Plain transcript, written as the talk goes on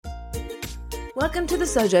Welcome to the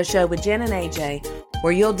Sojo Show with Jen and AJ,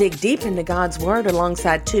 where you'll dig deep into God's Word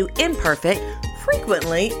alongside two imperfect,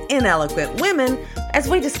 frequently ineloquent women as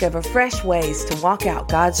we discover fresh ways to walk out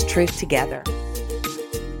God's truth together.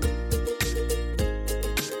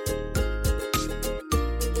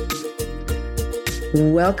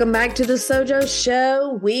 Welcome back to the Sojo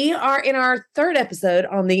Show. We are in our third episode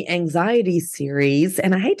on the anxiety series,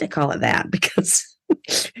 and I hate to call it that because...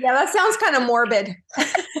 Yeah, that sounds kind of morbid.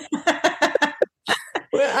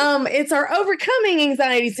 It's our overcoming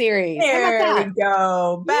anxiety series. There we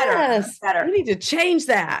go. Better. Yes, better. We need to change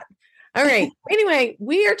that. All right. Anyway,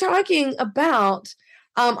 we are talking about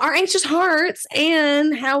our anxious hearts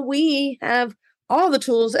and how we have all the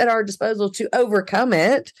tools at our disposal to overcome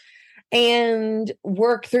it and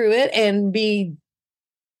work through it and be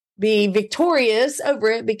victorious over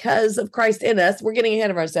it because of Christ in us. We're getting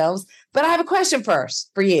ahead of ourselves. But I have a question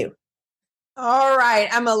first for you. All right.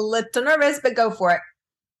 I'm a little nervous, but go for it.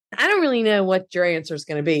 I don't really know what your answer is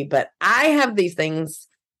going to be, but I have these things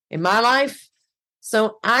in my life.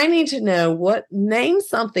 So I need to know name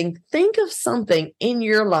something, think of something in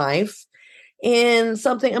your life, a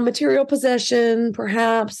material possession,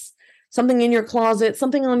 perhaps something in your closet,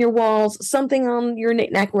 something on your walls, something on your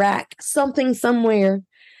knick-knack rack, something somewhere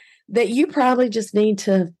that you probably just need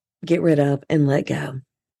to get rid of and let go.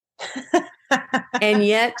 And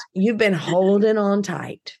yet you've been holding on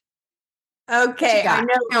tight. Okay.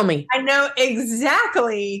 Tell me. I know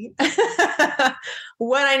exactly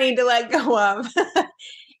what I need to let go of.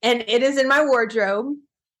 And it is in my wardrobe.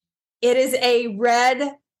 It is a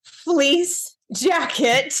red fleece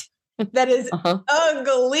jacket that is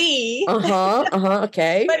ugly.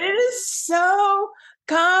 Okay. But it is so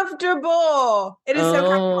comfortable. It is so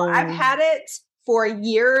comfortable. I've had it for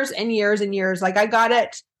years and years and years. Like I got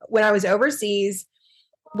it when I was overseas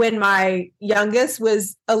when my youngest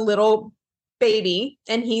was a little baby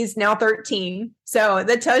and he's now 13. So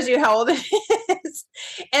that tells you how old it is.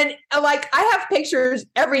 And like I have pictures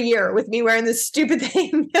every year with me wearing this stupid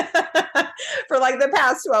thing for like the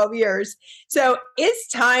past 12 years. So it's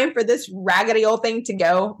time for this raggedy old thing to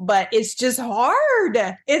go, but it's just hard.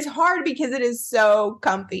 It's hard because it is so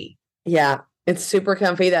comfy. Yeah, it's super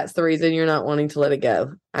comfy. That's the reason you're not wanting to let it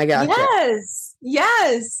go. I got you.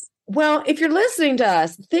 Yes. Well, if you're listening to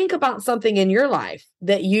us, think about something in your life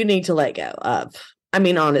that you need to let go of. I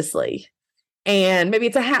mean, honestly. And maybe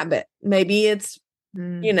it's a habit. Maybe it's,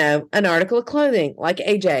 an article of clothing like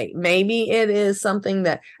AJ. Maybe it is something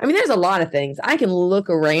there's a lot of things. I can look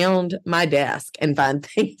around my desk and find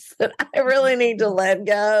things that I really need to let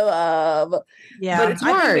go of. Yeah, but it's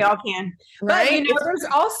hard. I think we all can. Right? But, there's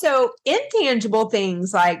also intangible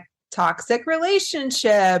things like toxic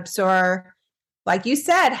relationships or, like you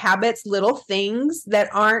said, habits, little things that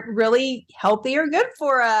aren't really healthy or good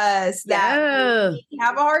for us that we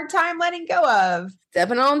have a hard time letting go of.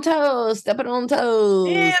 Stepping on toes.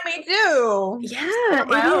 Yeah, me too.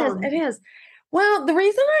 Yeah, it is. Well, the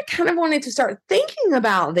reason I kind of wanted to start thinking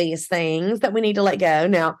about these things that we need to let go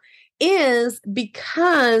now is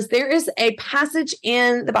because there is a passage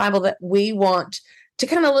in the Bible that we want to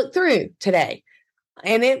kind of look through today.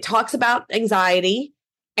 And it talks about anxiety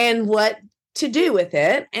and what to do with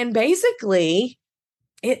it. And basically,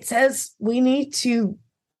 it says we need to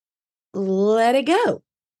let it go,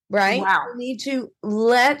 right? Wow. We need to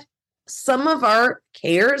let some of our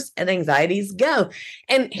cares and anxieties go.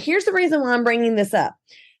 And here's the reason why I'm bringing this up,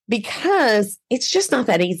 because it's just not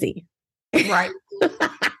that easy. Right.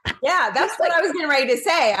 Yeah, that's what I was getting ready to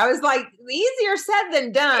say. I was like, easier said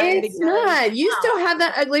than done. It's not. You still have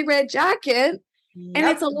that ugly red jacket. Yep. And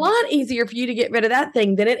it's a lot easier for you to get rid of that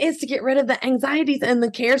thing than it is to get rid of the anxieties and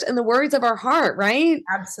the cares and the worries of our heart, right?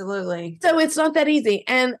 Absolutely. So it's not that easy.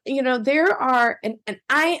 And, there are, and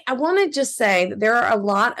I want to just say that there are a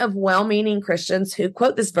lot of well-meaning Christians who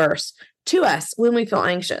quote this verse to us when we feel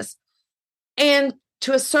anxious. And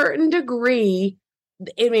to a certain degree,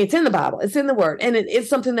 it's in the Bible, it's in the Word, and it is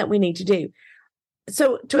something that we need to do.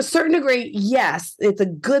 So to a certain degree, yes, it's a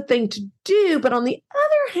good thing to do. But on the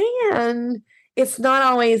other hand, it's not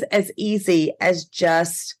always as easy as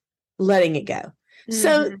just letting it go. Mm-hmm.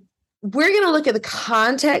 So we're going to look at the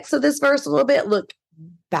context of this verse a little bit, look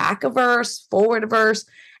back a verse, forward a verse,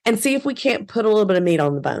 and see if we can't put a little bit of meat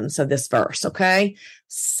on the bones of this verse, okay?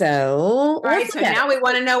 So, all right, so now we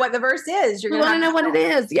want to know what the verse is. We want to know what it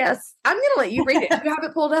is, yes. I'm going to let you read it. Do you have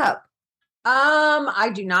it pulled up? I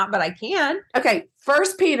do not, but I can. Okay,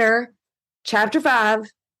 1 Peter chapter 5.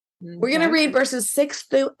 Okay. We're going to read verses 6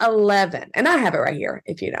 through 11. And I have it right here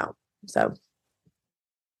if you don't. So.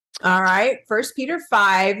 All right. 1 Peter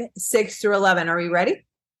 5, 6 through 11. Are we ready?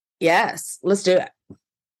 Yes. Let's do it.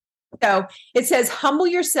 So it says, humble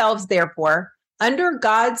yourselves, therefore, under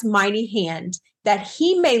God's mighty hand, that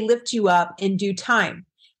he may lift you up in due time.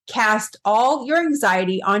 Cast all your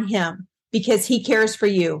anxiety on him because he cares for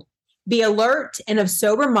you. Be alert and of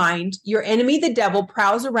sober mind. Your enemy, the devil,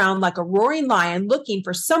 prowls around like a roaring lion looking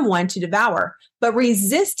for someone to devour, but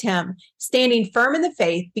resist him, standing firm in the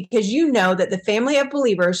faith, because you know that the family of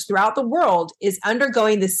believers throughout the world is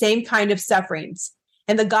undergoing the same kind of sufferings.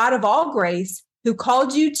 And the God of all grace, who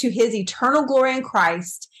called you to his eternal glory in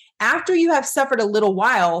Christ, after you have suffered a little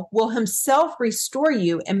while, will himself restore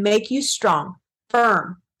you and make you strong,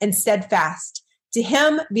 firm, and steadfast. To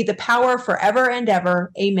him be the power forever and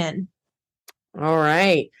ever. Amen. All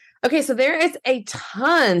right. Okay, so there is a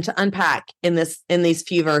ton to unpack in these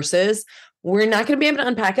few verses. We're not going to be able to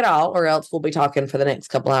unpack it all, or else we'll be talking for the next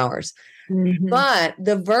couple hours. Mm-hmm. But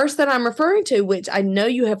the verse that I'm referring to, which I know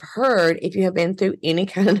you have heard if you have been through any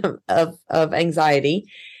kind of anxiety,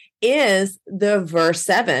 is the verse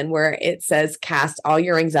 7, where it says, cast all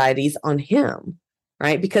your anxieties on him,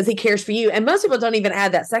 right? Because he cares for you. And most people don't even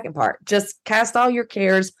add that second part. Just cast all your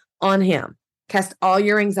cares on him. Cast all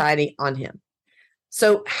your anxiety on him.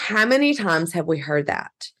 So how many times have we heard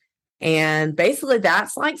that? And basically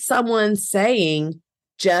that's like someone saying,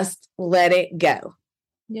 just let it go.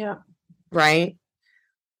 Yeah. Right?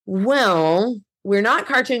 Well, we're not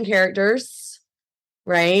cartoon characters,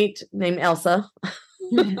 right? Named Elsa.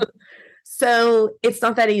 So it's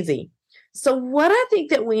not that easy. So what I think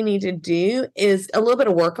that we need to do is a little bit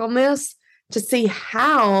of work on this to see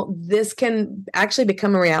how this can actually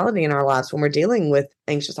become a reality in our lives when we're dealing with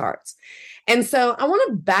anxious hearts. And so I want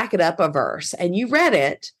to back it up a verse, and you read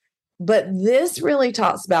it, but this really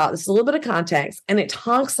talks about, this a little bit of context, and it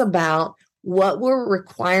talks about what we're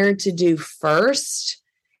required to do first.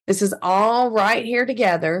 This is all right here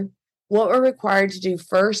together. What we're required to do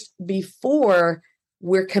first before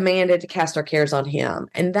we're commanded to cast our cares on him.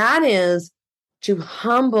 And that is to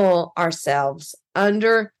humble ourselves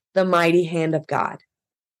under the mighty hand of God.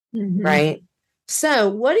 Mm-hmm. Right? So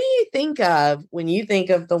what do you think of when you think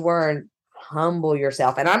of the word humble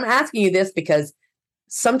yourself? And I'm asking you this because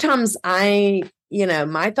sometimes my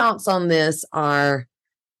thoughts on this are,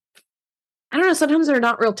 I don't know, sometimes they're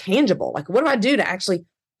not real tangible. Like, what do I do to actually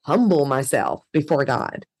humble myself before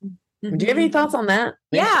God? Mm-hmm. Do you have any thoughts on that?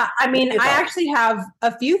 Yeah. I mean, I actually have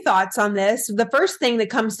a few thoughts on this. The first thing that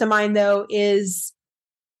comes to mind, though, is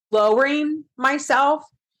lowering myself.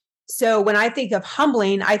 So when I think of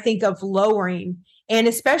humbling, I think of lowering. And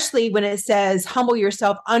especially when it says humble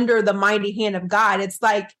yourself under the mighty hand of God, it's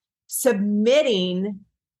like submitting,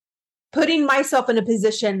 putting myself in a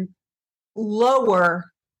position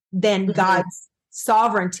lower than mm-hmm. God's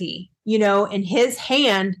sovereignty, in his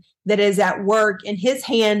hand that is at work, in his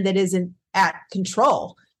hand that is at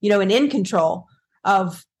control, and in control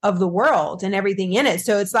of the world and everything in it.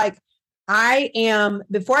 So it's like,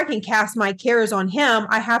 before I can cast my cares on him,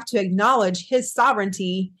 I have to acknowledge his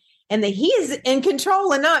sovereignty and that he is in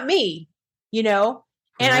control and not me, And right.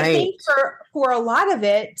 I think for a lot of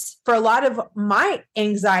it, for a lot of my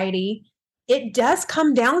anxiety, it does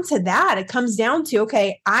come down to that. It comes down to,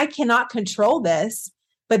 okay, I cannot control this,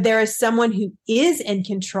 but there is someone who is in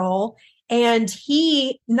control, and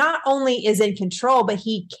he not only is in control, but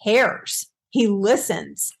he cares. He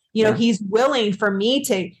listens. He's willing for me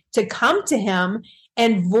to come to him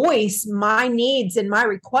and voice my needs and my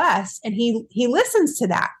requests, and he listens to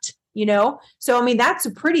that. So I mean, that's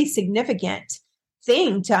a pretty significant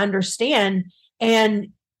thing to understand. And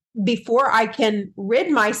before I can rid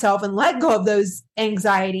myself and let go of those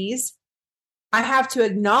anxieties, I have to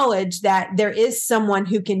acknowledge that there is someone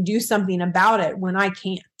who can do something about it when I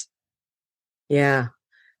can't. Yeah.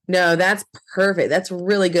 No, that's perfect. That's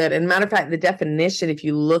really good. And matter of fact, the definition, if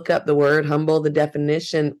you look up the word humble, the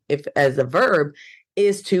definition, if as a verb,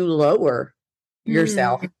 is to lower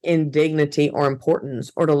yourself in dignity or importance,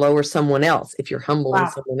 or to lower someone else if you're humbling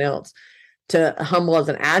someone else. To humble as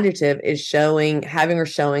an adjective is having or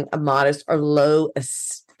showing a modest or low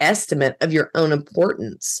estimate of your own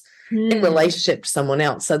importance in relationship to someone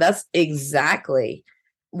else. So that's exactly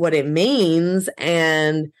what it means.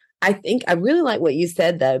 And I think I really like what you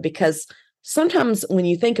said, though, because sometimes when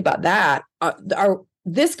you think about that,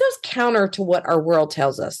 this goes counter to what our world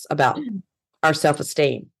tells us about our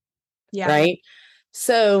self-esteem. Yeah. Right.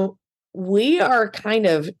 So we are kind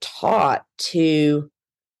of taught to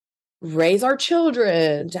raise our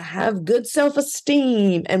children to have good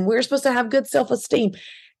self-esteem, and we're supposed to have good self-esteem.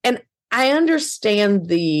 And I understand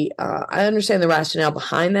the rationale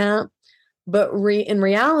behind that, but in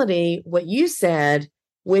reality, what you said,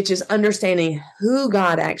 which is understanding who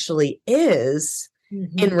God actually is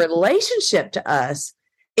in relationship to us,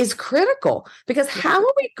 is critical, because how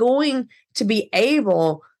are we going to be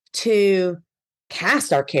able to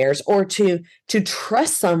cast our cares or to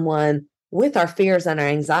trust someone with our fears and our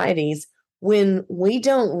anxieties when we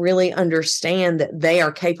don't really understand that they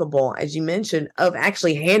are capable, as you mentioned, of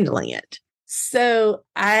actually handling it? So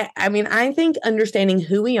I mean, I think understanding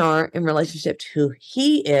who we are in relationship to who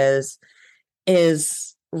he is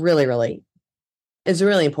really, really is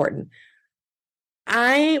really important.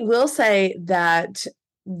 I will say that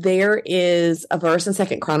there is a verse in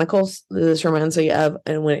Second Chronicles this reminds me of,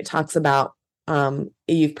 and when it talks about,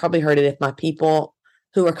 you've probably heard it, if my people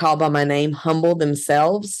who are called by my name humble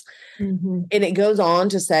themselves. Mm-hmm. And it goes on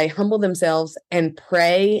to say, humble themselves and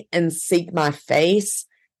pray and seek my face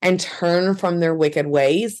and turn from their wicked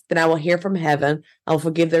ways, then I will hear from heaven. I will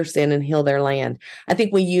forgive their sin and heal their land. I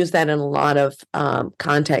think we use that in a lot of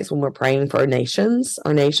contexts when we're praying for our nations.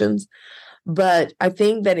 But I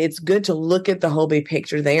think that it's good to look at the whole big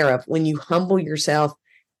picture there of when you humble yourself,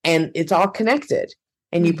 and it's all connected,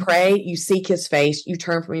 and you pray, you seek his face, you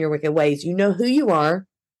turn from your wicked ways. You know who you are,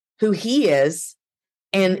 who he is.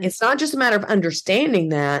 And it's not just a matter of understanding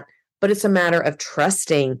that, but it's a matter of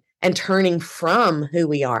trusting and turning from who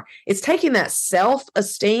we are. It's taking that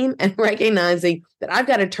self-esteem and recognizing that I've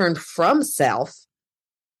got to turn from self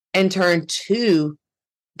and turn to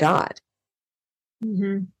God.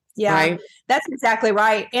 Mm-hmm. Yeah, right? That's exactly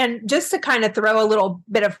right. And just to kind of throw a little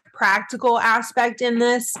bit of practical aspect in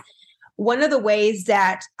this, one of the ways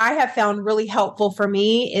that I have found really helpful for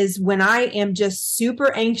me is when I am just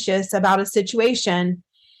super anxious about a situation,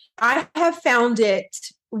 I have found it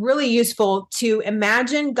really useful to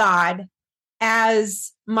imagine God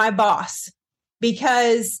as my boss,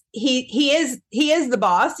 because he is the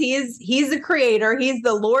boss. He's the creator. He's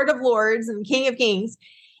the Lord of Lords and King of Kings.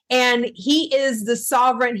 And he is the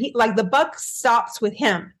sovereign. Like the buck stops with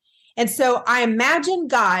him. And so I imagine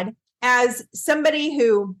God as somebody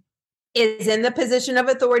who is in the position of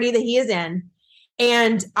authority that he is in.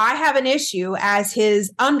 And I have an issue as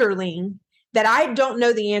his underling that I don't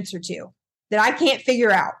know the answer to, that I can't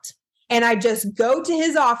figure out. And I just go to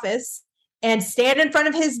his office and stand in front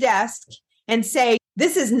of his desk and say,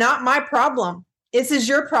 this is not my problem. This is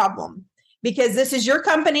your problem, because this is your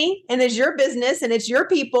company and it's your business and it's your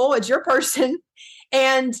people, it's your person.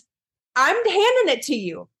 And I'm handing it to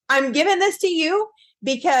you. I'm giving this to you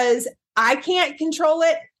because I can't control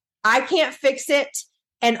it. I can't fix it.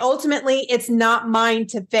 And ultimately, it's not mine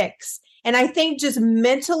to fix. And I think just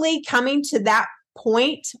mentally coming to that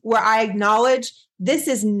point where I acknowledge this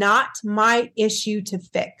is not my issue to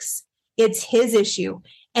fix. It's his issue.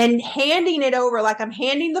 And handing it over, like I'm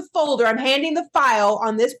handing the folder, I'm handing the file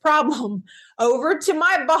on this problem over to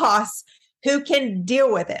my boss who can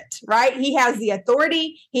deal with it, right? He has the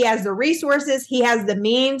authority, he has the resources, he has the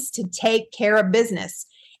means to take care of business,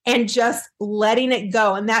 and just letting it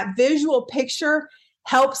go. And that visual picture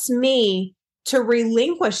helps me to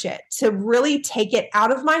relinquish it, to really take it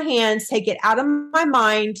out of my hands, take it out of my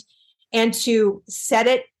mind, and to set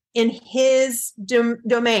it in his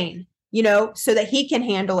domain, so that he can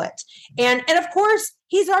handle it. And of course,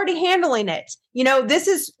 he's already handling it. This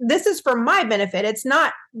is for my benefit. It's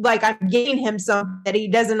not like I'm giving him something that he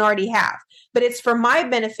doesn't already have, but it's for my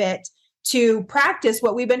benefit to practice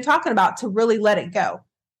what we've been talking about, to really let it go.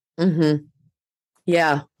 Mm-hmm.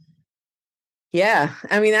 Yeah. Yeah.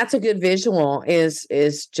 I mean, that's a good visual is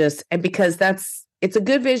just, and because it's a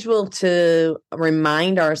good visual to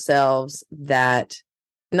remind ourselves that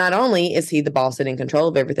not only is he the boss and in control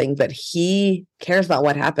of everything, but he cares about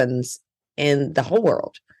what happens in the whole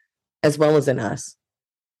world as well as in us.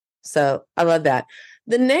 So I love that.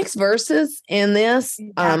 The next verses in this,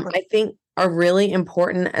 I think are really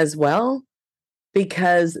important as well,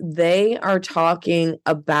 because they are talking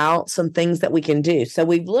about some things that we can do. So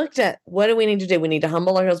we've looked at, what do we need to do? We need to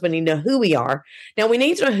humble ourselves. We need to know who we are. Now we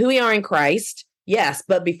need to know who we are in Christ. Yes.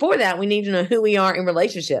 But before that, we need to know who we are in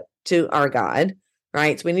relationship to our God,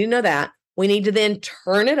 right? So we need to know that. We need to then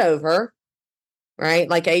turn it over, right?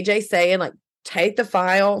 Like AJ saying, like take the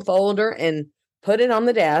file folder and put it on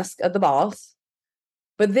the desk of the boss.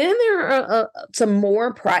 But then there are some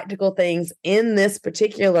more practical things in this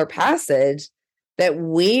particular passage that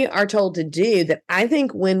we are told to do that I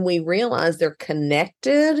think when we realize they're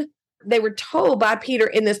connected, they were told by Peter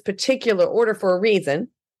in this particular order for a reason,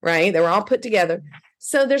 right? They were all put together.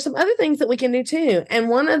 So there's some other things that we can do too. And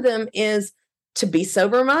one of them is to be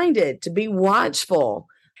sober-minded, to be watchful.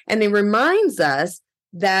 And it reminds us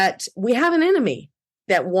that we have an enemy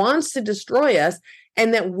that wants to destroy us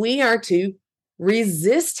and that we are to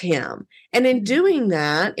resist him. And in doing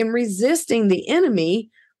that, in resisting the enemy,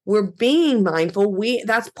 we're being mindful.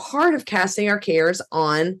 That's part of casting our cares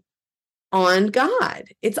on God.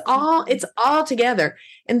 It's all together.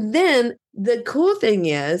 And then the cool thing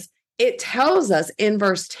is, it tells us in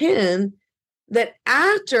verse 10 that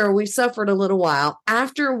after we've suffered a little while,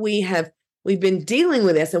 after we've been dealing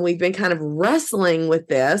with this and we've been kind of wrestling with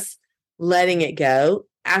this, letting it go,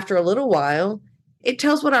 after a little while, it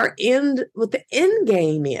tells what the end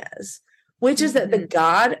game is, which is that the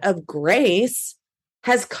God of grace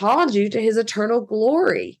has called you to his eternal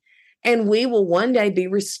glory. And we will one day be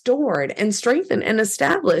restored and strengthened and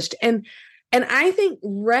established. And I think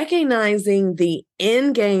recognizing the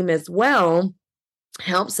end game as well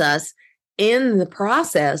helps us in the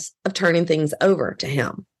process of turning things over to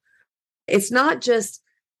him. It's not just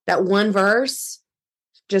that one verse,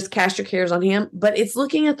 just cast your cares on him, but it's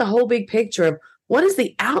looking at the whole big picture of what is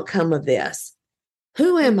the outcome of this?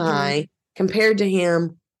 Who am I compared to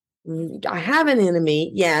him? I have an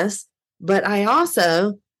enemy, yes, but I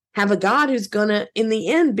also have a God who's going to, in the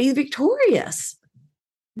end, be victorious.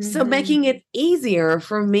 So making it easier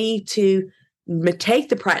for me to take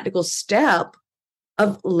the practical step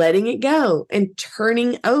of letting it go and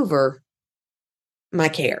turning over my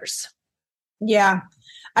cares. Yeah.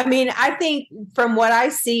 I mean, I think from what I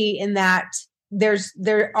see in that,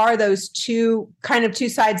 there are those two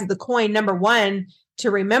sides of the coin. Number one, to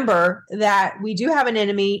remember that we do have an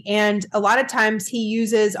enemy, and a lot of times he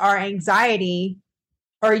uses our anxiety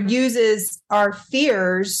or uses our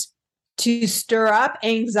fears to stir up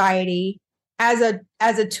anxiety as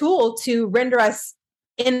a tool to render us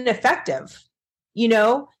ineffective,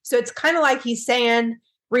 So it's kind of like he's saying,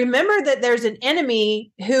 remember that there's an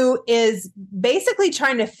enemy who is basically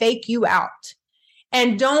trying to fake you out.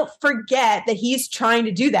 And don't forget that he's trying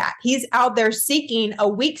to do that. He's out there seeking a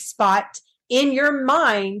weak spot in your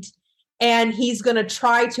mind, and he's going to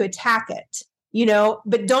try to attack it,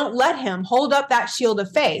 but don't let him. Hold up that shield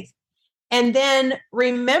of faith. And then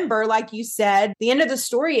remember, like you said, the end of the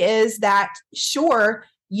story is that, sure,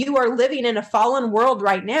 you are living in a fallen world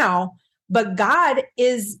right now, but God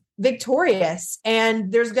is victorious,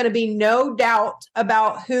 and there's going to be no doubt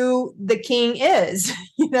about who the king is,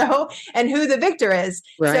 and who the victor is.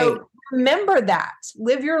 Right. So remember that.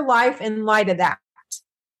 Live your life in light of that.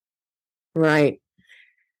 Right.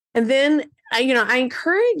 And then, I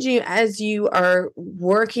encourage you, as you are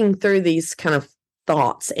working through these kind of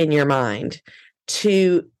thoughts in your mind,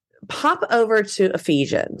 to pop over to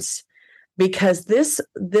Ephesians, because this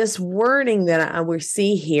wording that we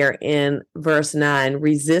see here in verse 9,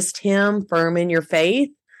 resist him, firm in your faith,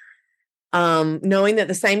 knowing that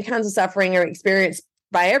the same kinds of suffering are experienced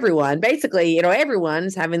by everyone. Basically,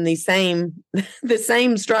 everyone's having the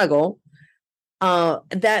same struggle.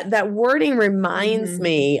 That wording reminds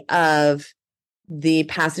me of the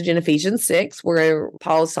passage in Ephesians 6, where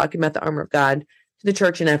Paul is talking about the armor of God to the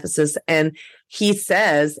church in Ephesus. And he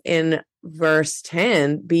says in verse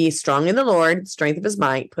 10, be strong in the Lord, strength of his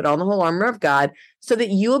might, put on the whole armor of God, so that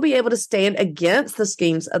you will be able to stand against the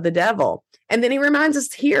schemes of the devil. And then he reminds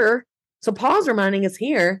us here, so Paul's reminding us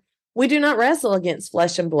here, we do not wrestle against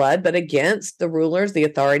flesh and blood, but against the rulers, the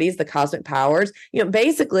authorities, the cosmic powers.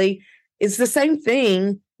 Basically, it's the same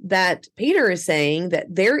thing that Peter is saying, that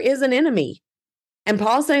there is an enemy. And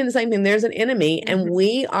Paul's saying the same thing. There's an enemy, and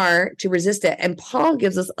we are to resist it. And Paul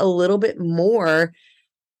gives us a little bit more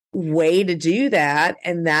way to do that.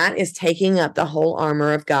 And that is taking up the whole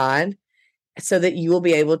armor of God so that you will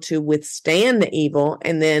be able to withstand the evil.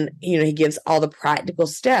 And then, he gives all the practical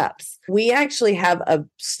steps. We actually have a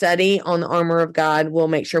study on the armor of God. We'll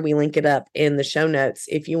make sure we link it up in the show notes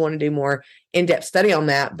if you want to do more in-depth study on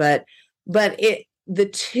that. But the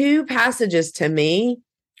two passages to me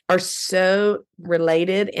are so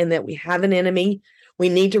related in that we have an enemy. We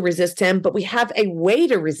need to resist him, but we have a way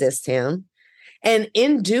to resist him. And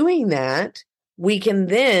in doing that, we can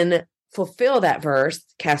then fulfill that verse,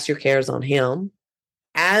 cast your cares on him,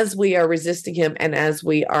 as we are resisting him and as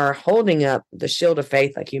we are holding up the shield of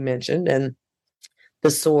faith, like you mentioned, and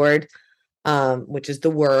the sword, which is the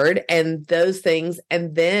word, and those things.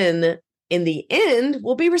 And then in the end,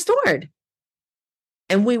 we'll be restored.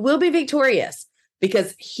 And we will be victorious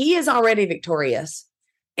because he is already victorious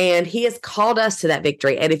and he has called us to that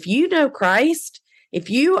victory. And if you know Christ, if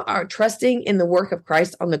you are trusting in the work of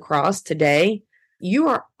Christ on the cross today, you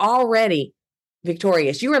are already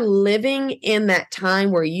victorious. You are living in that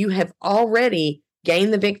time where you have already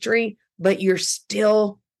gained the victory, but you're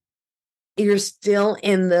still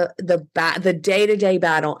in the day-to-day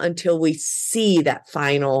battle until we see that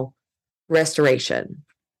final restoration,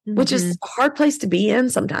 which is a hard place to be in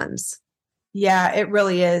sometimes. Yeah, it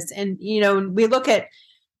really is. And, we look at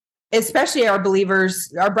especially our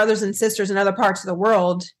believers, our brothers and sisters in other parts of the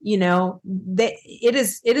world, it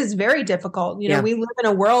is very difficult. We live in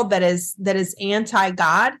a world that is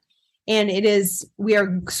anti-God, and we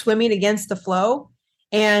are swimming against the flow,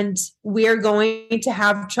 and we are going to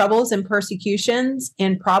have troubles and persecutions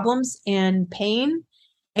and problems and pain.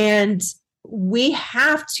 And we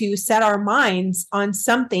have to set our minds on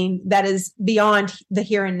something that is beyond the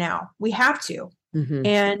here and now. We have to. Mm-hmm.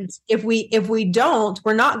 And if we don't,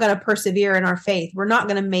 we're not going to persevere in our faith. We're not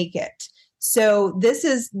going to make it. So this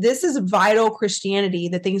is vital Christianity,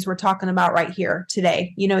 the things we're talking about right here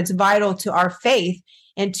today. It's vital to our faith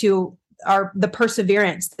and to the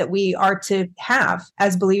perseverance that we are to have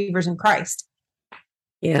as believers in Christ.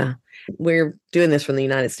 Yeah. We're doing this from the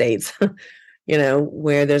United States,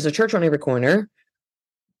 where there's a church on every corner.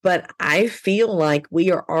 But I feel like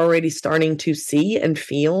we are already starting to see and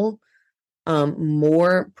feel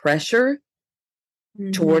more pressure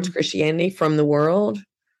mm-hmm. towards Christianity from the world.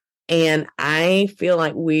 And I feel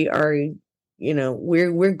like we are,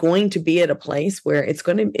 we're going to be at a place where it's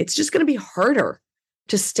just going to be harder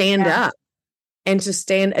to stand up and to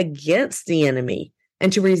stand against the enemy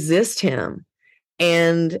and to resist him.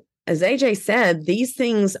 And as AJ said, these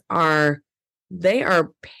things they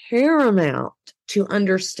are paramount to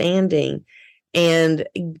understanding and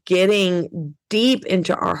getting deep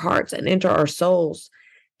into our hearts and into our souls.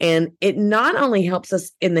 And it not only helps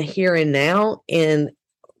us in the here and now,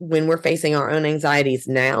 when we're facing our own anxieties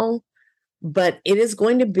now, but it is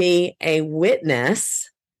going to be a witness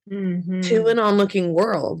mm-hmm. to an onlooking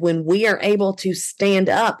world when we are able to stand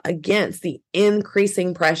up against the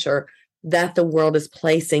increasing pressure that the world is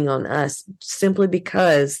placing on us simply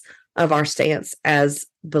because of our stance as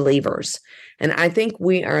believers. And I think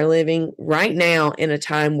we are living right now in a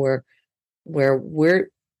time where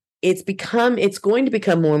it's going to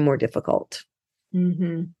become more and more difficult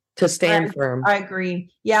mm-hmm. to stand firm. I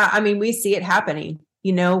agree. Yeah. I mean, we see it happening,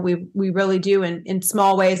 we really do in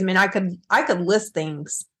small ways. I mean, I could list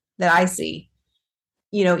things that I see,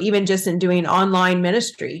 even just in doing online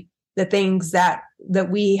ministry, the things that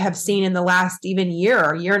we have seen in the last even year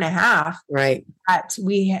or year and a half, right, that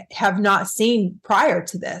we have not seen prior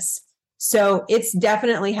to this. So it's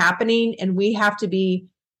definitely happening, and we have to be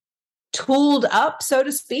tooled up, so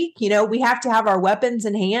to speak. We have to have our weapons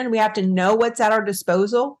in hand. We have to know what's at our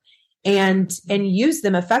disposal and use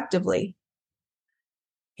them effectively.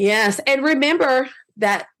 Yes. And remember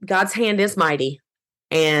that God's hand is mighty,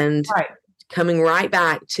 and coming right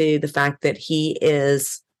back to the fact that he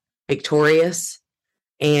is victorious,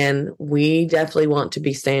 and we definitely want to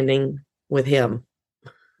be standing with him.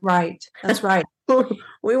 Right. That's right.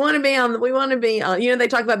 We want to be they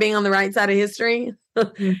talk about being on the right side of history.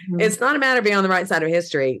 Mm-hmm. It's not a matter of being on the right side of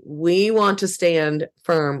history. We want to stand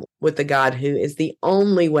firm with the God who is the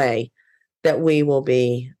only way that we will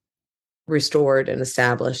be restored and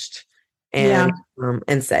established and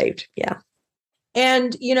saved. Yeah.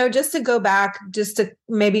 And, just to go back, just to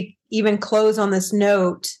maybe even close on this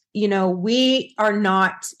note, we are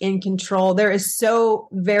not in control. There is so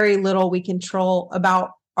very little we control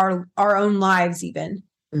about our own lives even.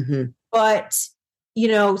 Mm-hmm. But,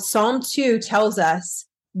 Psalm 2 tells us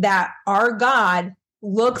that our God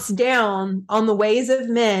looks down on the ways of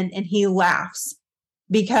men and he laughs,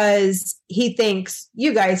 because he thinks,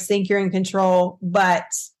 you guys think you're in control, but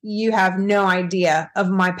you have no idea of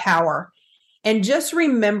my power. And just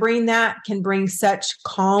remembering that can bring such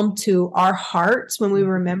calm to our hearts when we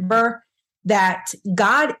remember that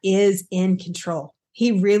God is in control.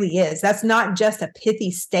 He really is. That's not just a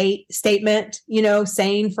pithy statement,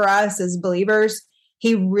 saying for us as believers.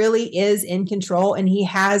 He really is in control, and he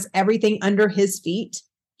has everything under his feet.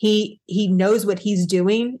 He knows what he's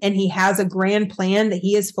doing, and he has a grand plan that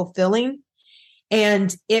he is fulfilling.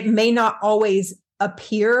 And it may not always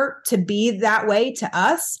appear to be that way to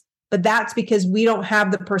us, but that's because we don't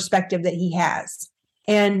have the perspective that he has.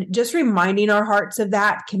 And just reminding our hearts of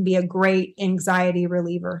that can be a great anxiety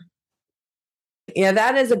reliever. Yeah,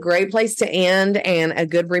 that is a great place to end, and a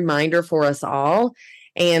good reminder for us all.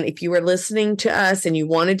 And if you are listening to us and you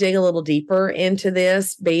want to dig a little deeper into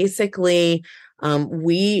this, basically,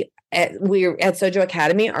 we at Sojo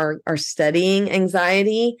Academy are studying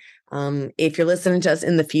anxiety. If you're listening to us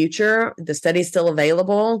in the future, the study is still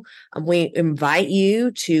available. We invite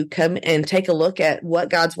you to come and take a look at what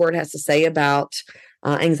God's word has to say about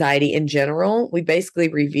anxiety in general. We basically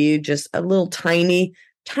reviewed just a little tiny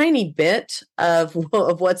bit of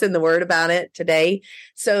what's in the word about it today.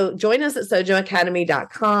 So join us at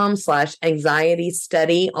sojoacademy.com/anxiety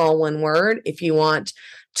study, all one word, if you want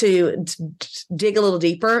to dig a little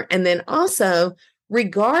deeper. And then also,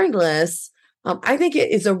 regardless I think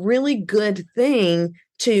it is a really good thing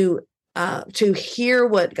to hear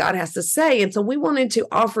what God has to say. And so we wanted to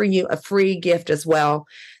offer you a free gift as well.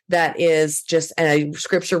 That is just a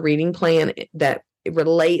scripture reading plan that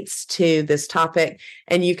relates to this topic.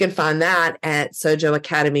 And you can find that at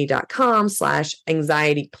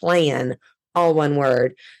sojoacademy.com/anxiety plan, all one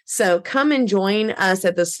word. So come and join us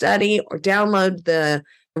at the study or download the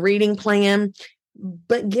reading plan,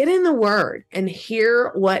 but get in the word and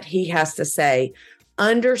hear what he has to say.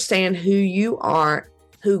 Understand who you are,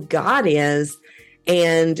 who God is,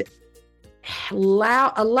 and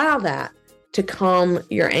allow that to calm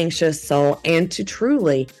your anxious soul and to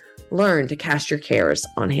truly learn to cast your cares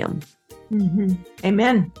on him. Mm-hmm.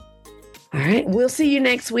 Amen. All right. We'll see you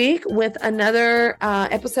next week with another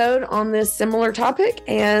episode on this similar topic.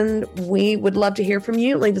 And we would love to hear from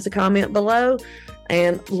you. Leave us a comment below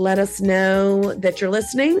and let us know that you're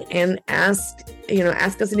listening, and ask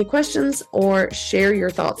us any questions or share your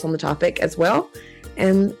thoughts on the topic as well.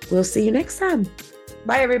 And we'll see you next time.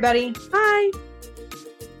 Bye, everybody. Bye.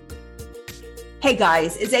 Hey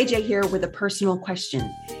guys, it's AJ here with a personal question.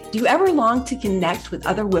 Do you ever long to connect with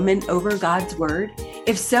other women over God's Word?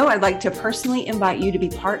 If so, I'd like to personally invite you to be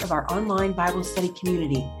part of our online Bible study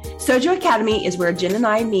community. Sojo Academy is where Jen and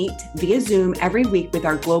I meet via Zoom every week with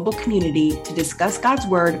our global community to discuss God's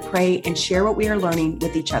Word, pray, and share what we are learning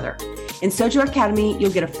with each other. In Sojo Academy,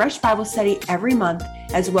 you'll get a fresh Bible study every month,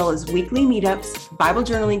 as well as weekly meetups, Bible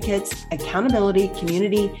journaling kits, accountability,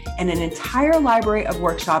 community, and an entire library of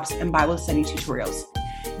workshops and Bible study tutorials.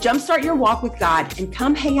 Jumpstart your walk with God and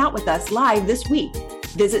come hang out with us live this week.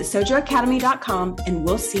 Visit sojoacademy.com and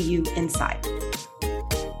we'll see you inside.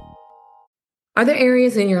 Are there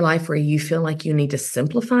areas in your life where you feel like you need to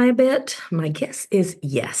simplify a bit? My guess is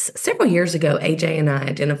yes. Several years ago, AJ and I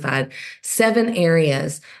identified 7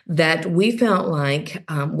 areas that we felt like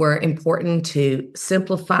were important to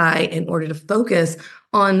simplify in order to focus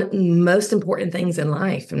on most important things in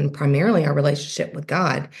life, and primarily our relationship with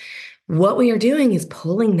God. What we are doing is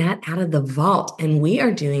pulling that out of the vault, and we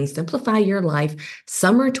are doing Simplify Your Life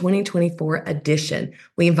Summer 2024 edition.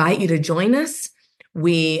 We invite you to join us.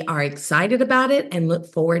 We are excited about it and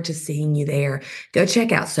look forward to seeing you there. Go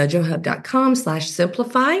check out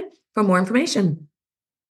sojohub.com/simplify for more information.